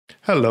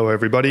Hello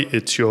everybody,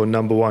 it's your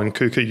number one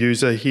KUKA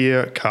user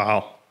here,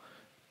 Carl.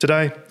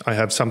 Today, I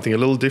have something a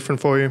little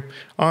different for you.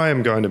 I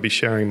am going to be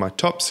sharing my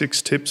top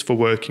 6 tips for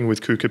working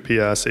with KUKA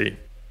prc.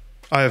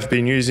 I have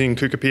been using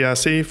KUKA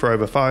prc for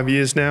over 5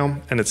 years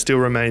now, and it still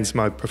remains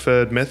my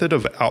preferred method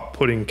of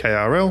outputting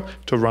KRL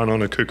to run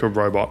on a KUKA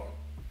robot.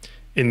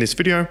 In this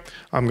video,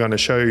 I'm going to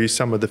show you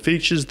some of the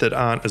features that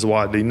aren't as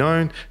widely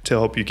known to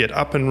help you get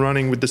up and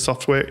running with the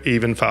software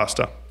even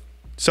faster.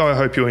 So I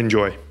hope you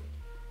enjoy.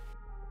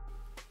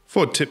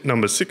 For tip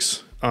number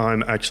 6,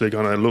 I'm actually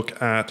going to look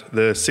at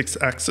the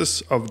 6th axis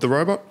of the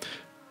robot.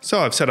 So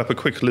I've set up a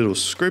quick little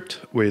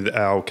script with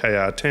our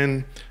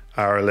KR10,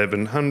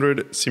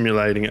 R1100,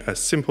 simulating a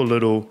simple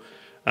little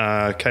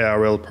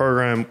KRL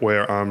program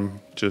where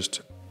I'm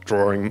just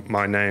drawing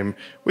my name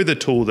with a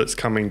tool that's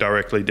coming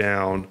directly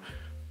down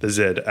the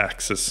Z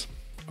axis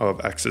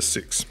of axis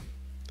 6.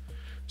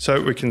 So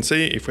we can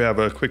see, if we have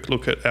a quick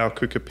look at our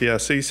KUKA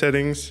prc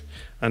settings,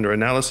 under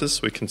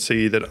analysis, we can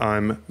see that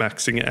I'm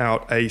maxing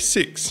out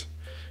A6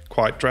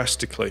 quite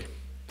drastically.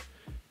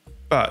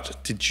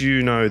 But did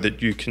you know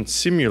that you can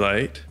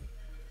simulate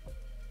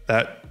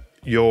that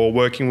you're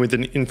working with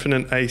an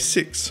infinite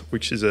A6,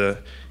 which is a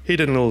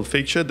hidden little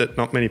feature that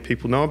not many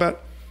people know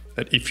about,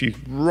 that if you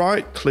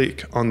right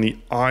click on the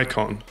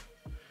icon,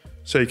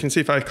 so you can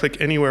see if I click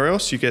anywhere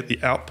else, you get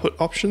the output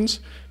options.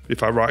 But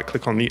if I right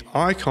click on the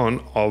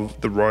icon of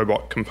the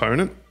robot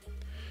component,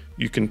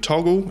 you can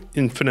toggle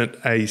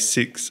infinite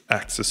A6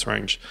 axis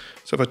range.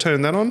 So if I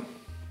turn that on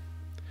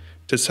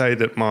to say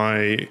that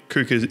my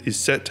KUKA is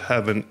set to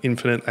have an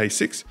infinite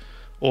A6,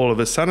 all of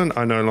a sudden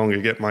I no longer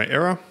get my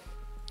error,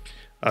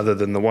 other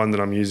than the one that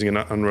I'm using in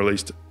an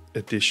unreleased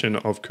edition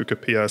of KUKA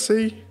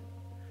prc.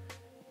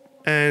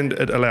 And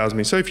it allows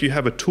me, so if you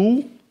have a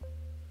tool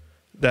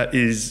that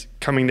is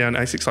coming down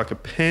A6 like a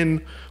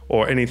pen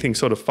or anything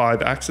sort of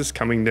 5 axis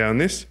coming down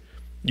this,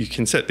 you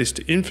can set this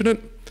to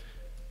infinite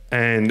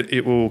and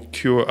it will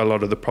cure a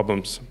lot of the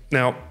problems.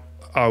 Now,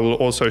 I will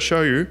also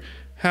show you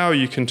how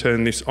you can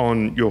turn this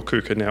on your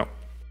KUKA now.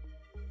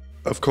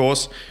 Of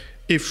course,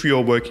 if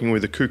you're working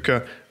with a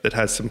KUKA that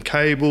has some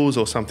cables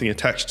or something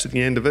attached to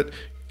the end of it,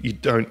 you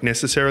don't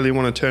necessarily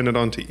want to turn it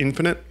on to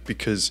infinite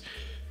because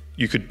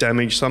you could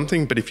damage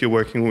something. But if you're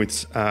working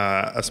with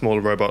a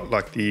smaller robot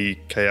like the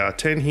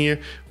KR10 here,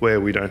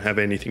 where we don't have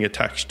anything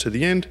attached to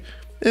the end,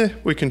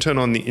 we can turn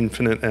on the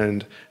infinite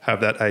and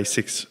have that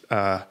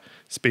A6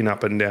 spin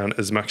up and down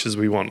as much as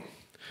we want.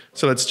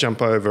 So let's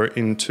jump over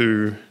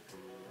into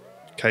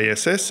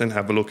KSS and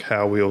have a look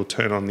how we'll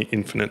turn on the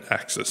infinite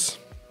axis.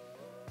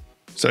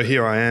 So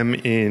here I am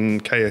in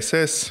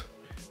KSS,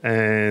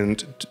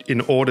 and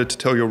in order to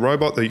tell your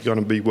robot that you're going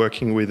to be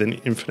working with an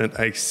infinite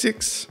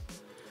A6,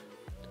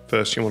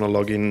 first you want to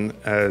log in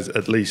as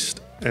at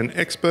least an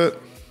expert.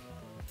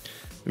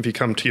 If you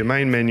come to your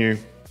main menu,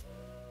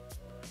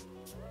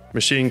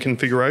 machine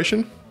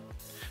configuration.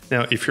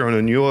 Now, if you're on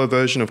a newer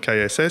version of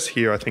KSS,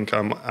 here I think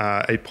I'm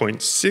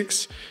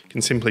 8.6, you can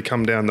simply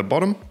come down the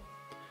bottom.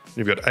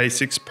 You've got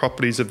A6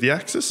 properties of the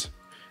axis,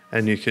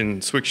 and you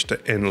can switch to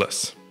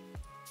endless.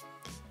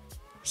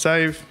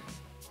 Save.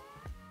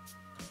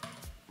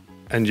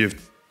 And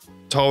you've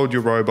told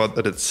your robot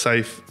that it's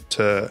safe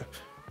to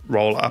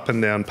roll up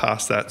and down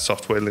past that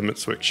software limit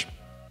switch.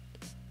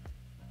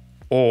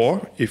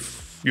 Or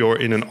if you're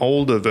in an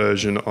older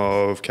version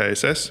of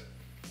KSS,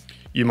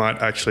 you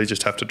might actually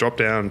just have to drop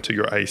down to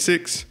your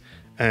A6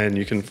 and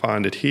you can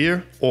find it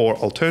here. Or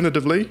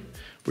alternatively,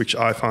 which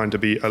I find to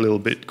be a little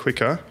bit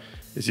quicker,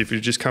 is if you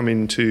just come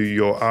into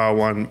your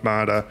R1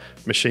 MADA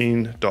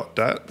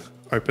machine.dat,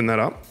 open that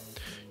up,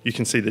 you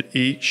can see that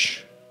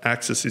each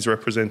axis is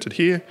represented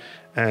here,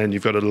 and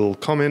you've got a little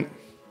comment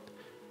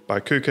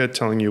by KUKA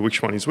telling you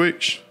which one is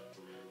which.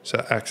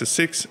 So axis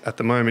 6 at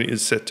the moment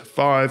is set to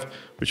 5,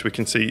 which we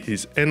can see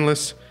is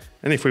endless.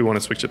 And if we want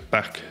to switch it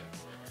back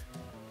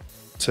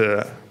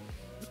to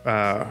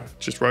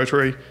just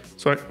rotary,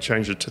 so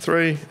change it to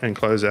 3 and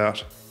close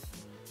out.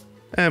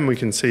 And we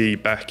can see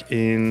back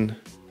in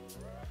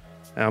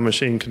our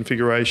machine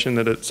configuration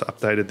that it's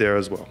updated there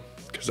as well,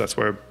 because that's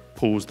where it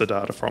pulls the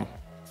data from.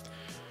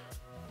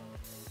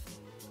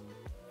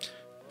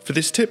 For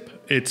this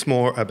tip, it's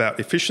more about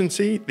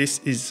efficiency. This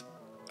is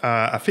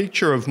a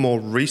feature of more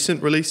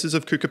recent releases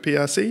of KUKA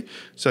prc.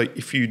 So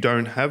if you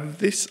don't have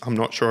this, I'm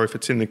not sure if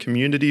it's in the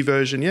community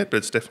version yet, but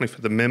it's definitely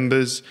for the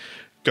members.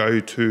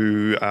 Go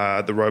to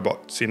the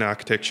Robots in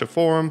Architecture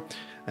forum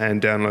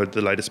and download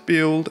the latest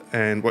build.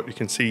 And what you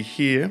can see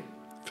here,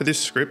 for this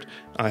script,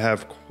 I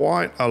have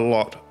quite a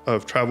lot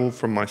of travel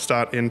from my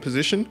start-end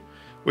position,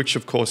 which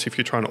of course, if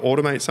you're trying to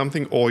automate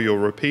something or you're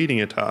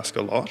repeating a task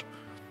a lot,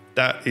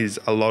 that is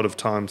a lot of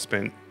time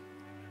spent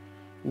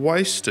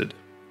wasted.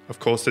 Of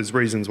course, there's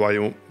reasons why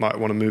you might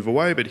want to move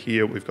away, but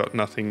here we've got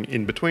nothing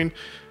in between.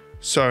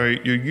 So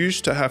you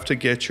used to have to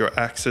get your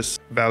axis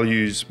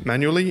values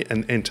manually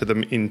and enter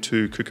them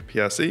into KUKA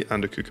prc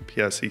under KUKA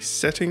prc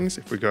settings.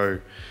 If we go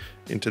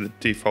into the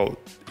default,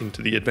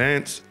 into the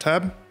advanced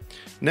tab,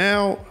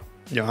 now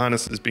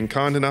Johannes has been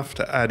kind enough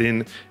to add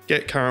in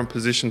get current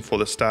position for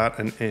the start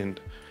and end.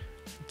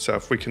 So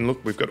if we can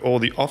look, we've got all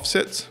the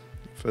offsets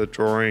for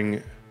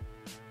drawing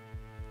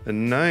the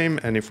name.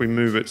 And if we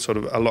move it sort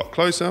of a lot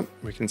closer,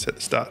 we can set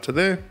the start to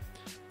there,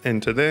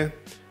 end to there.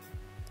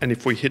 And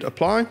if we hit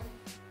apply,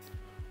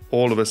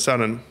 all of a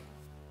sudden,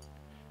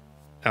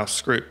 our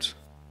script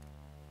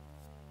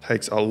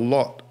takes a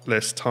lot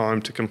less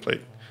time to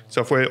complete. So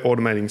if we're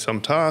automating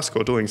some task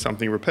or doing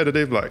something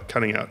repetitive, like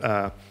cutting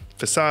out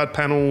facade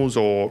panels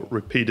or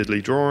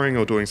repeatedly drawing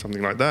or doing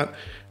something like that,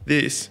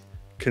 this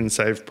can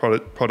save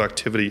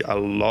productivity a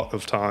lot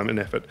of time and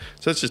effort.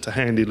 So it's just a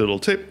handy little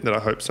tip that I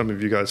hope some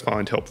of you guys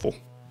find helpful.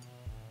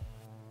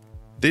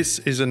 This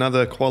is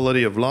another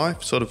quality of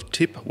life sort of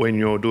tip when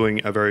you're doing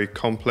a very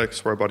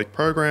complex robotic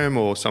program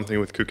or something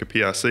with KUKA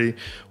prc,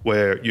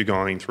 where you're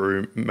going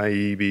through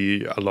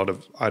maybe a lot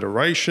of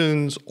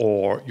iterations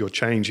or you're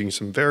changing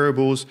some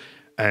variables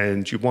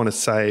and you want to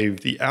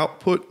save the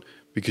output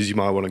because you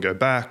might want to go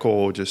back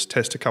or just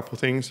test a couple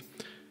things.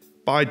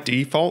 By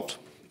default,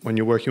 when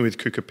you're working with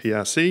KUKA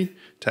prc,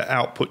 to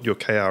output your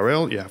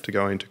KRL, you have to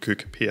go into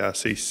KUKA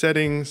prc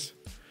settings,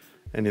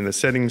 and in the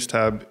settings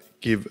tab,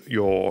 give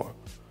your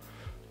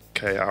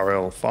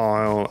KRL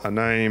file a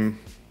name,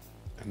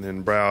 and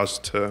then browse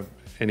to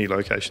any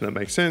location that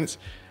makes sense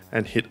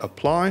and hit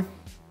apply.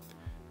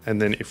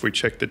 And then if we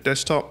check the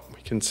desktop,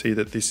 we can see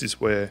that this is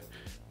where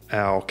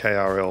our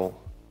KRL.src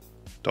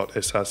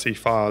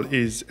file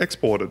is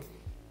exported,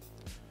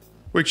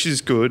 which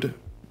is good,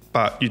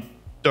 but you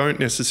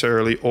don't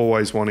necessarily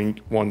always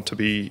want to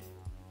be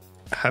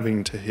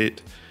having to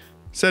hit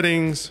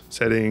settings,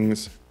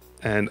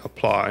 and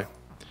apply.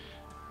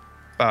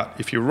 But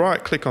if you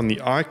right click on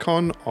the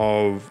icon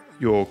of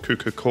your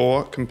KUKA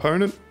core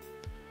component,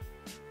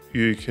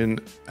 you can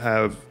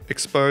have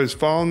expose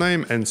file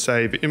name and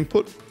save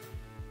input.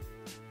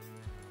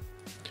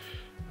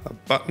 A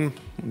button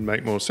would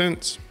make more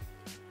sense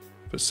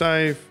for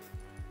save,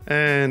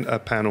 and a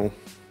panel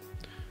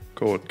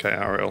called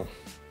KRL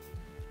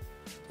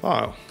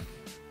file.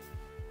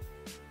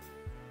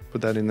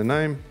 Put that in the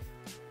name.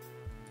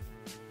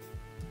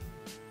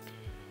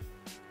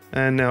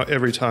 And now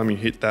every time you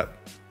hit that,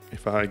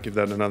 if I give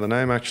that another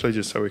name actually,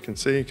 just so we can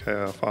see,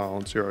 KR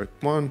file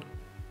 01.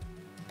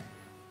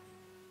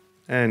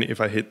 And if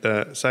I hit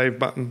the save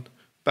button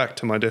back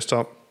to my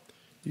desktop,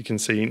 you can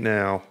see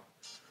now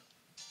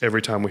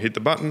every time we hit the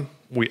button,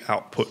 we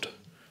output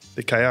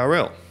the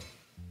KRL.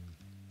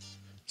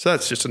 So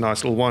that's just a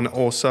nice little one.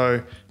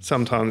 Also,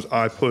 sometimes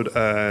I put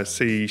a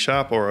C#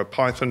 or a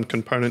Python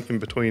component in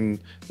between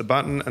the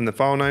button and the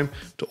file name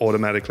to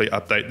automatically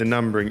update the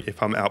numbering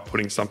if I'm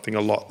outputting something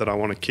a lot that I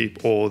want to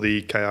keep all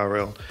the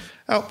KRL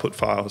output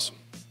files.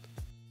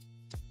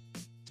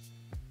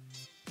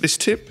 This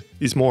tip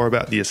is more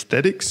about the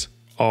aesthetics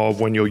of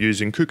when you're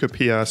using KUKA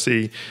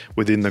prc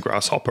within the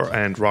Grasshopper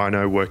and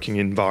Rhino working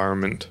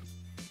environment.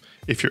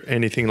 If you're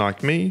anything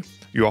like me,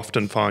 you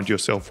often find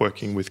yourself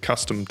working with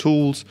custom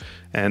tools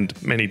and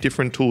many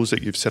different tools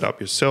that you've set up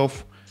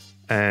yourself,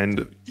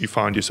 and you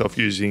find yourself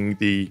using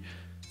the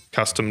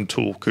custom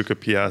tool KUKA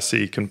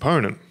prc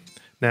component.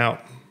 Now,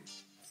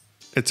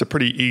 it's a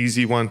pretty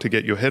easy one to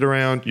get your head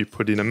around. You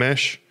put in a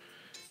mesh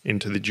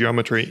into the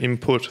geometry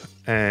input,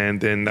 and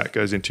then that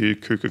goes into your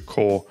KUKA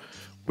core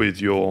with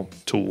your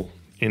tool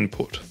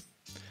input.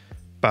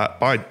 But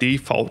by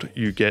default,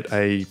 you get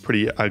a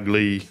pretty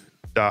ugly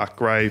dark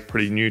gray,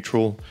 pretty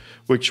neutral,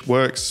 which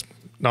works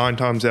 9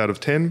 times out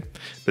of 10.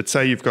 But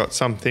say you've got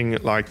something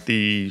like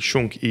the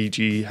Schunk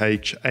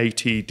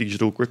EGH80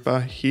 digital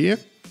gripper here,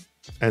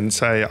 and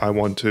say I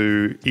want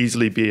to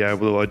easily be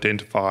able to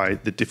identify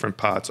the different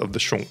parts of the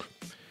Schunk.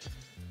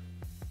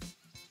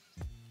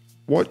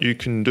 What you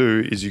can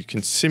do is you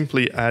can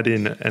simply add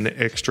in an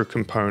extra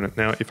component.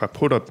 Now, if I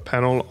put a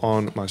panel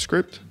on my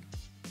script,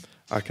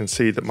 I can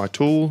see that my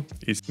tool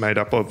is made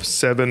up of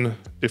 7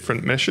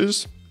 different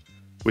meshes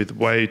with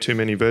way too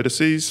many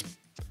vertices,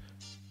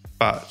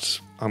 but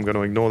I'm going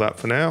to ignore that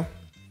for now.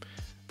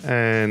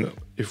 And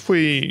if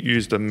we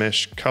use the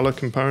mesh color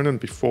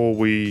component before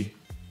we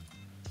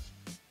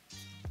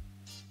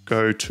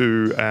go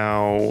to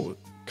our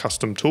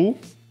custom tool,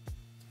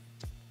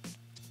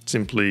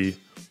 simply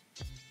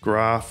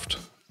graft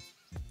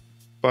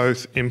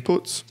both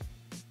inputs.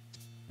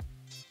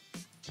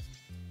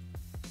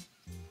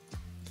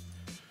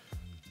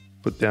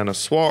 Put down a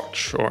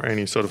swatch or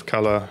any sort of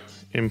color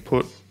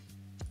input.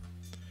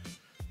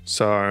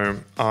 So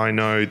I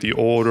know the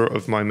order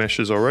of my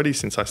meshes already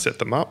since I set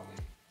them up.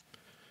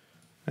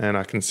 And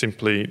I can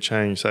simply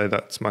change, say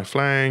that's my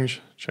flange,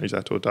 change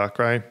that to a dark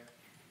gray.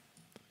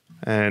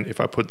 And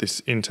if I put this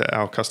into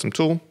our custom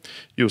tool,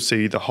 you'll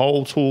see the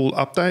whole tool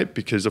update,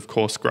 because of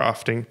course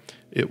grafting,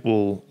 it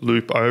will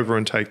loop over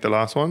and take the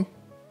last one.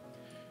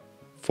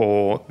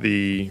 For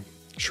the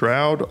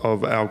shroud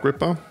of our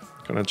gripper,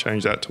 I'm going to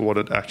change that to what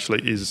it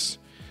actually is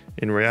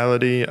in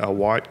reality, a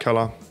white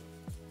color.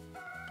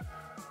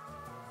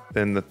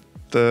 Then the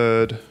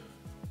third,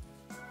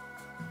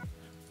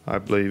 I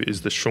believe,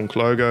 is the Schunk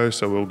logo,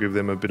 so we'll give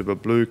them a bit of a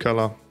blue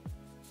color.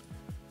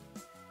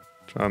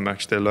 Try and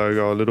match their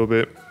logo a little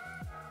bit.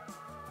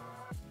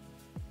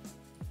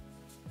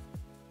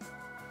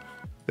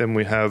 Then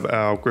we have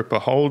our gripper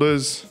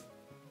holders.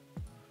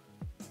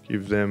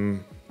 Give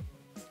them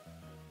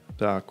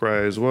dark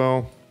grey as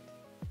well.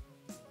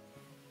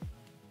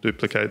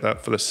 Duplicate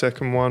that for the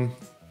second one.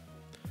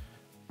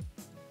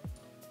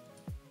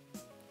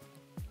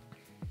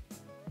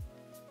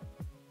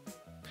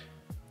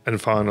 And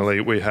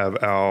finally, we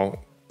have our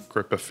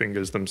gripper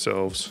fingers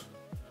themselves.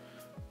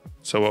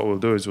 So what we'll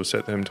do is we'll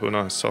set them to a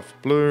nice soft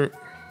blue.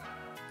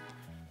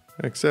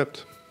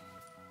 Accept.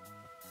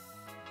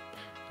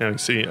 Now you can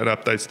see it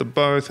updates the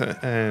both,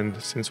 and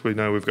since we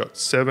know we've got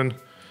 7,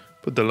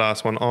 put the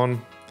last one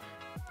on.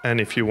 And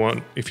if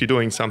you're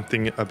doing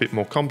something a bit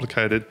more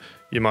complicated,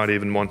 you might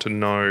even want to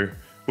know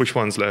which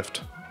one's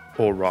left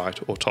or right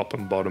or top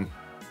and bottom.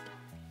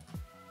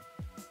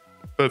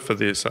 But for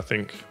this, I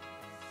think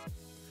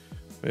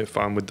we're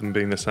fine with them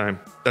being the same.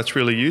 That's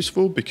really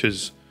useful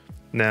because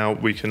now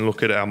we can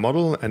look at our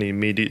model and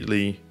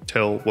immediately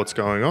tell what's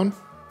going on.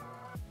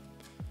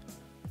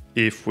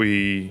 If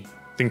we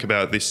think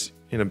about this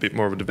in a bit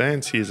more of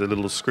advance, here's a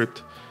little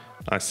script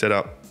I set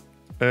up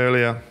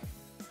earlier.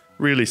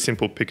 Really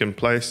simple pick and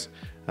place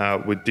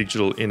with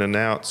digital in and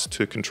outs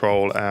to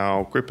control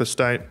our gripper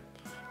state.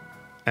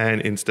 And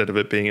instead of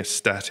it being a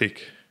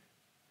static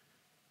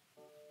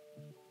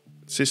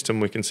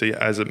system, we can see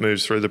as it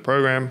moves through the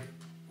program,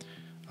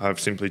 I've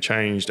simply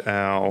changed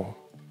our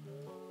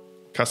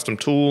custom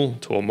tool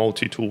to a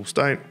multi-tool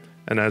state.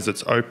 And as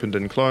it's opened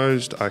and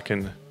closed, I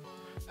can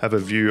have a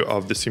view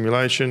of the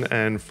simulation,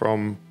 and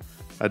from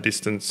a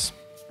distance,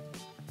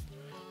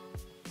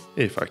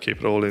 if I keep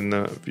it all in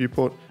the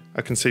viewport,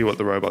 I can see what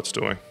the robot's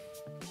doing.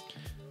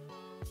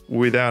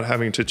 Without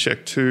having to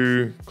check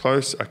too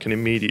close, I can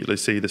immediately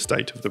see the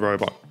state of the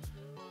robot,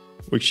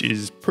 which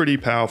is pretty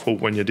powerful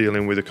when you're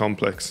dealing with a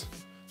complex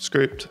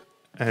script,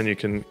 and you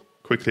can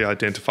quickly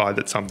identify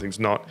that something's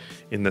not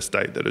in the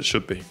state that it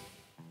should be.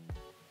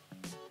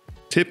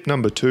 Tip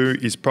number 2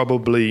 is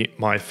probably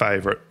my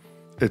favorite.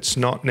 It's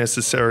not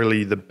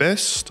necessarily the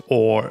best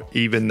or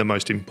even the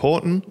most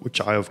important,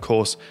 which I of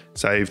course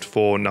saved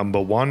for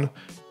number 1,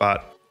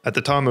 but at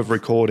the time of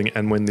recording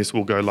and when this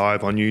will go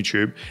live on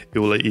YouTube, it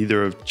will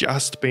either have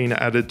just been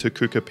added to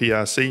KUKA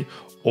prc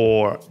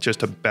or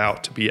just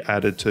about to be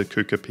added to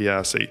KUKA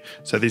prc.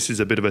 So this is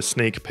a bit of a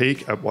sneak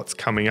peek at what's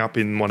coming up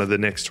in one of the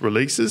next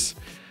releases.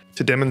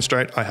 To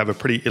demonstrate, I have a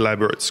pretty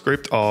elaborate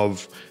script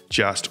of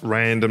just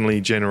randomly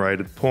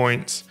generated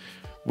points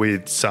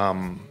with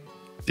some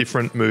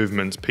different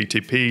movements,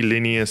 PTP,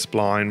 linear,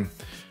 spline.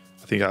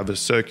 I think I have a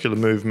circular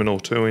movement or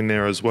 2 in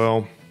there as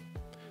well,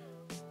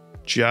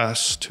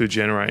 just to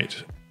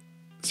generate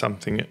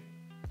something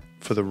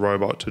for the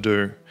robot to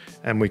do.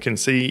 And we can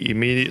see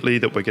immediately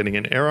that we're getting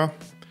an error.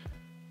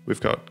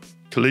 We've got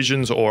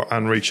collisions or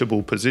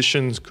unreachable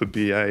positions, could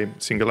be a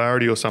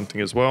singularity or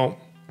something as well.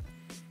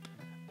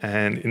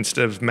 And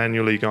instead of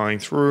manually going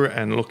through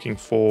and looking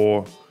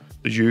for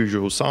the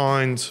usual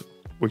signs,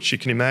 which you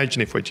can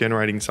imagine if we're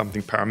generating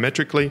something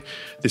parametrically,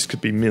 this could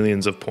be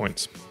millions of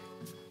points.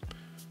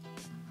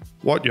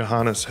 What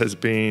Johannes has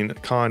been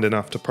kind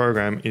enough to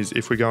program is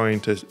if we go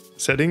into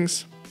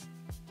settings,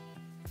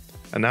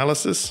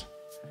 analysis,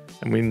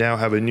 and we now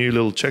have a new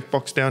little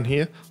checkbox down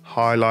here,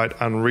 highlight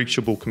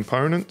unreachable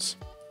components.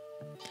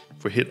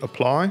 If we hit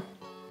apply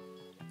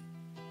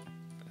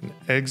and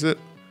exit,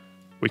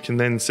 we can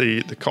then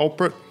see the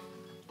culprit.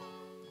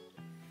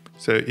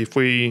 So if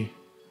we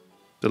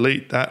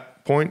delete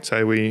that point,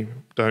 say we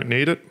don't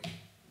need it,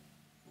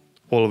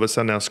 all of a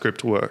sudden our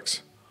script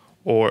works.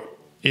 Or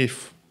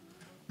if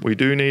we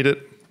do need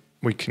it,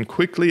 we can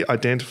quickly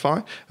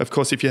identify. Of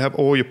course, if you have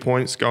all your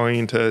points going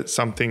into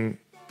something,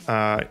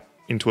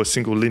 into a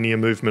single linear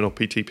movement or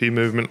PTP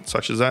movement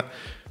such as that,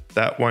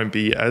 that won't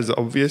be as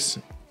obvious,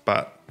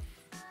 but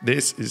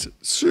this is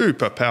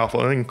super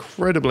powerful and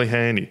incredibly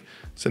handy.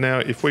 So now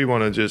if we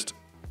want to just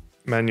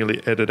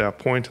manually edit our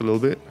point a little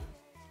bit,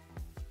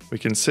 we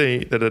can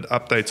see that it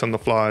updates on the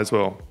fly as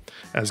well.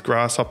 As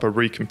Grasshopper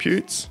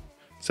recomputes,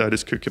 so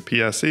does KUKA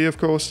prc of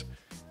course,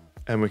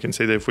 and we can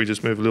see that if we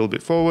just move a little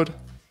bit forward,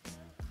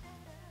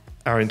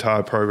 our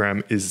entire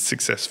program is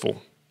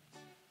successful.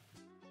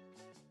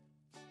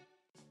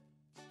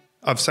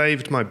 I've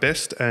saved my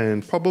best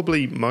and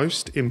probably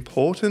most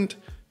important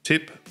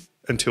tip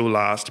until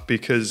last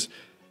because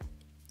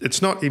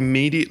it's not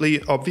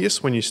immediately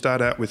obvious when you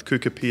start out with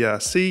KUKA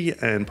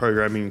prc and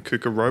programming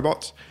KUKA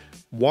robots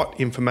what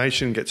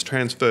information gets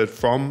transferred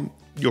from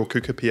your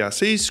KUKA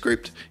prc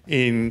script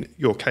in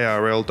your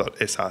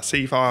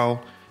krl.src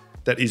file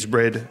that is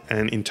read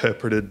and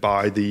interpreted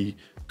by the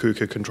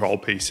KUKA control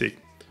PC.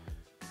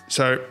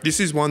 So this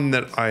is one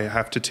that I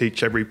have to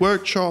teach every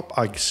workshop.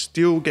 I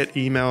still get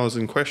emails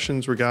and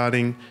questions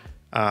regarding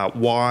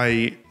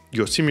why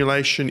your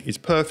simulation is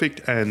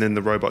perfect and then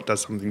the robot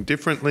does something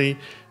differently.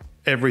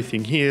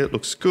 Everything here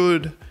looks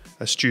good.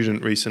 A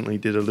student recently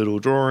did a little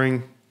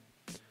drawing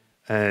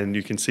and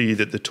you can see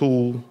that the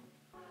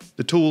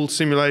tool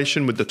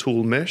simulation with the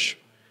tool mesh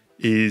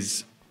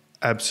is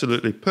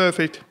absolutely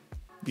perfect.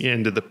 The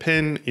end of the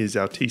pen is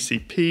our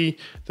TCP,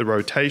 the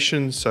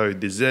rotation, so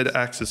the Z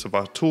axis of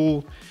our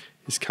tool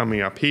is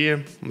coming up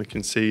here. We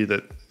can see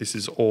that this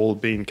is all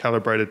being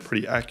calibrated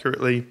pretty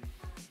accurately.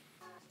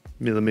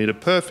 Millimeter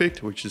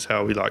perfect, which is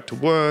how we like to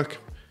work.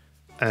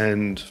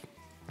 And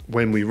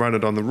when we run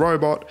it on the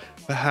robot,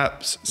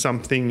 perhaps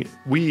something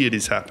weird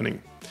is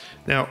happening.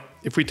 Now,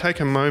 if we take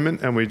a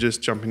moment and we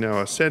just jump into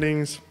our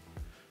settings,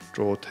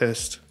 draw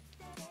test,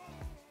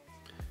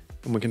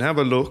 and we can have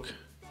a look,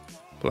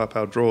 pull up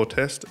our draw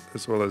test,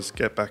 as well as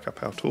get back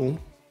up our tool.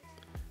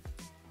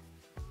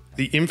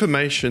 The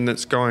information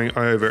that's going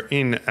over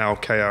in our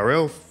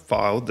KRL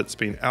file that's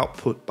been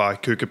output by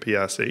KUKA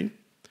prc,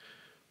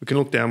 we can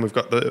look down, we've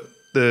got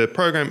the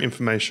program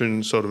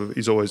information sort of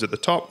is always at the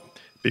top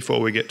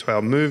before we get to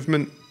our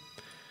movement.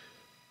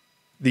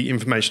 The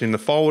information in the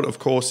fold, of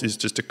course, is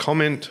just a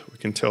comment. We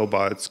can tell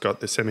by it's got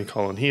the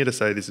semicolon here to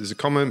say this is a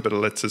comment, but it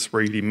lets us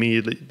read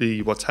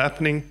immediately what's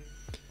happening.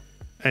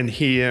 And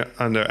here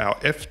under our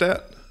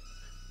FDAT,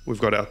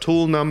 we've got our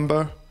tool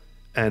number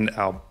and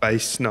our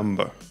base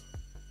number.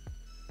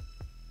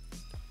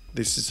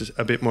 This is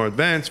a bit more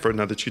advanced for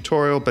another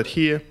tutorial, but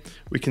here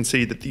we can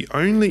see that the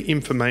only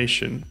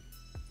information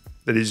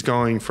that is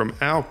going from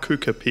our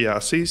KUKA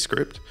prc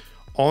script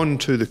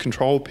onto the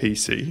control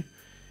PC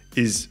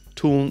is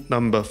tool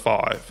number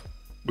 5,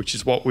 which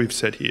is what we've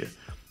set here.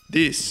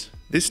 This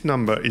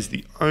number is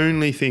the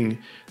only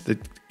thing that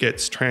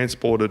gets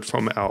transported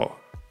from our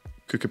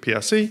KUKA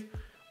prc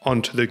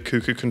onto the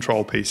KUKA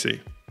control PC.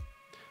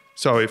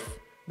 So if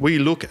we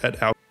look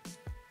at our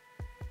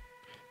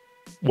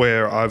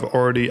where I've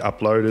already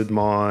uploaded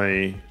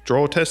my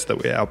draw test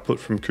that we output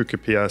from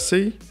KUKA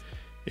prc,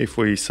 if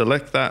we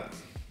select that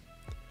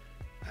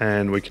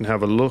and we can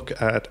have a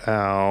look at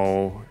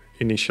our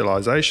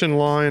initialization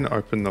line,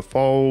 open the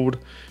fold,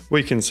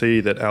 we can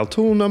see that our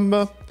tool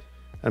number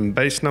and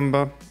base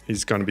number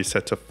is going to be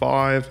set to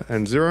 5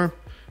 and 0,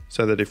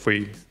 so that if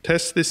we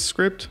test this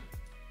script,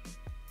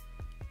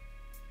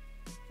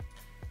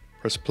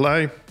 press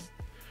play,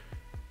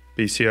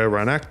 BCO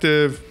run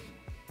active,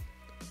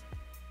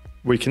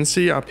 we can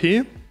see up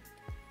here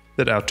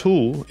that our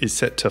tool is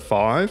set to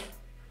 5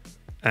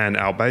 and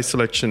our base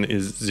selection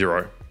is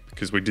 0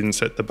 because we didn't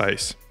set the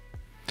base.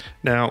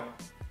 Now,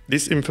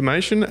 this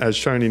information, as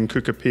shown in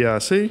KUKA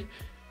prc,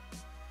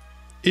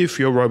 if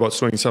your robot's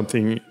doing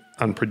something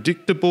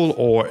unpredictable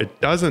or it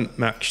doesn't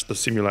match the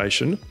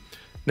simulation.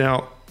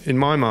 Now, in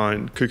my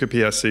mind, KUKA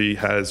prc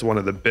has one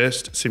of the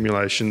best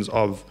simulations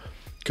of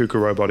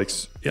KUKA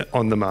robotics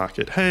on the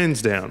market,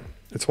 hands down.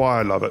 It's why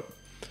I love it.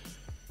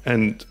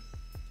 And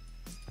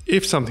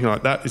if something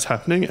like that is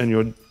happening and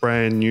you're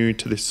brand new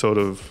to this sort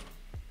of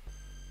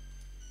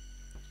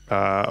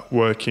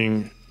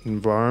working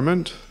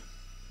environment,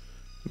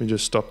 let me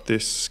just stop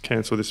this,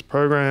 cancel this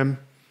program.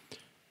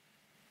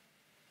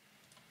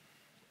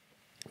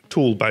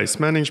 Tool-based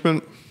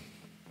management.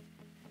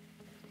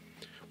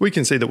 We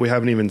can see that we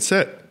haven't even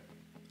set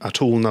a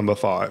tool number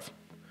 5.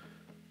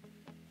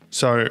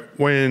 So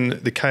when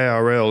the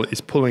KRL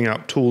is pulling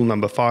up tool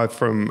number 5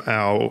 from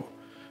our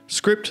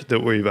script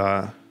that we've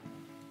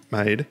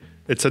made,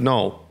 it's a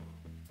null.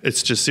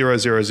 It's just 0,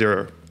 0,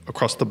 0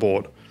 across the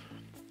board.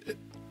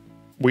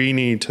 We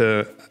need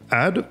to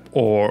add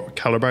or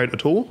calibrate a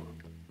tool.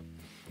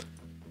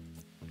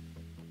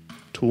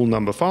 Tool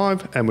number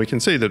 5, and we can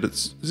see that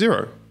it's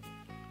 0.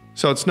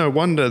 So it's no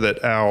wonder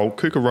that our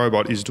KUKA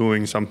robot is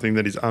doing something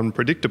that is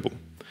unpredictable.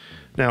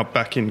 Now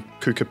back in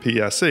KUKA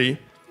prc,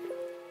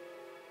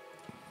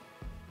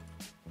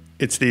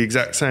 it's the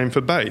exact same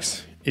for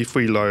base. If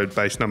we load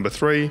base number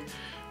 3,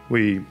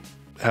 we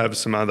have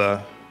some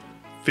other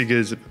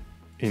figures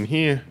in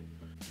here.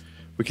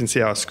 We can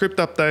see our script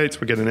updates.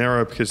 We get an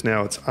error because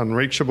now it's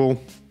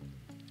unreachable.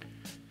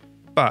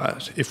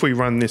 But if we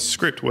run this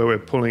script where we're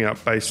pulling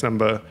up base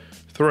number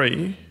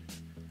 3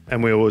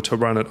 and we were to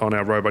run it on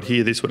our robot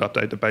here, this would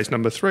update to base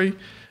number 3.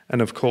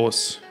 And of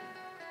course,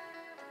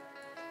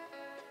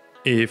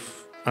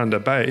 if under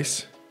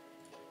base,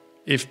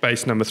 if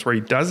base number 3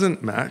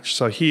 doesn't match,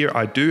 so here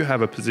I do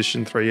have a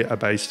position 3, a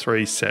base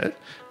 3 set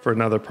for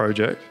another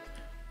project.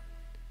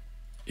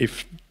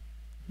 If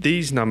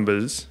these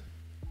numbers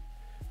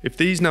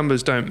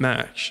don't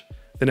match,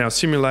 then our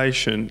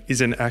simulation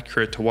isn't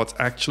accurate to what's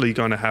actually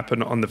going to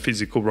happen on the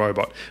physical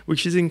robot,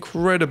 which is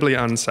incredibly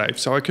unsafe.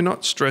 So I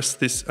cannot stress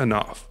this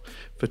enough.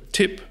 For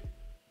tip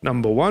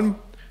number 1,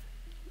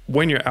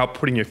 when you're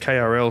outputting your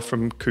KRL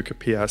from KUKA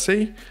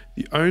prc,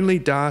 the only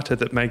data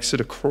that makes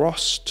it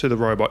across to the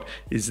robot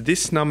is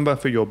this number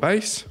for your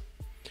base,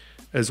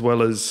 as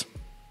well as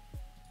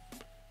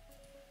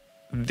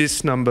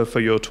this number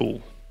for your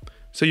tool.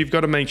 So you've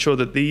got to make sure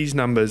that these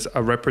numbers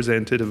are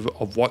representative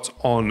of what's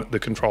on the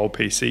control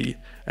PC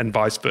and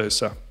vice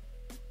versa.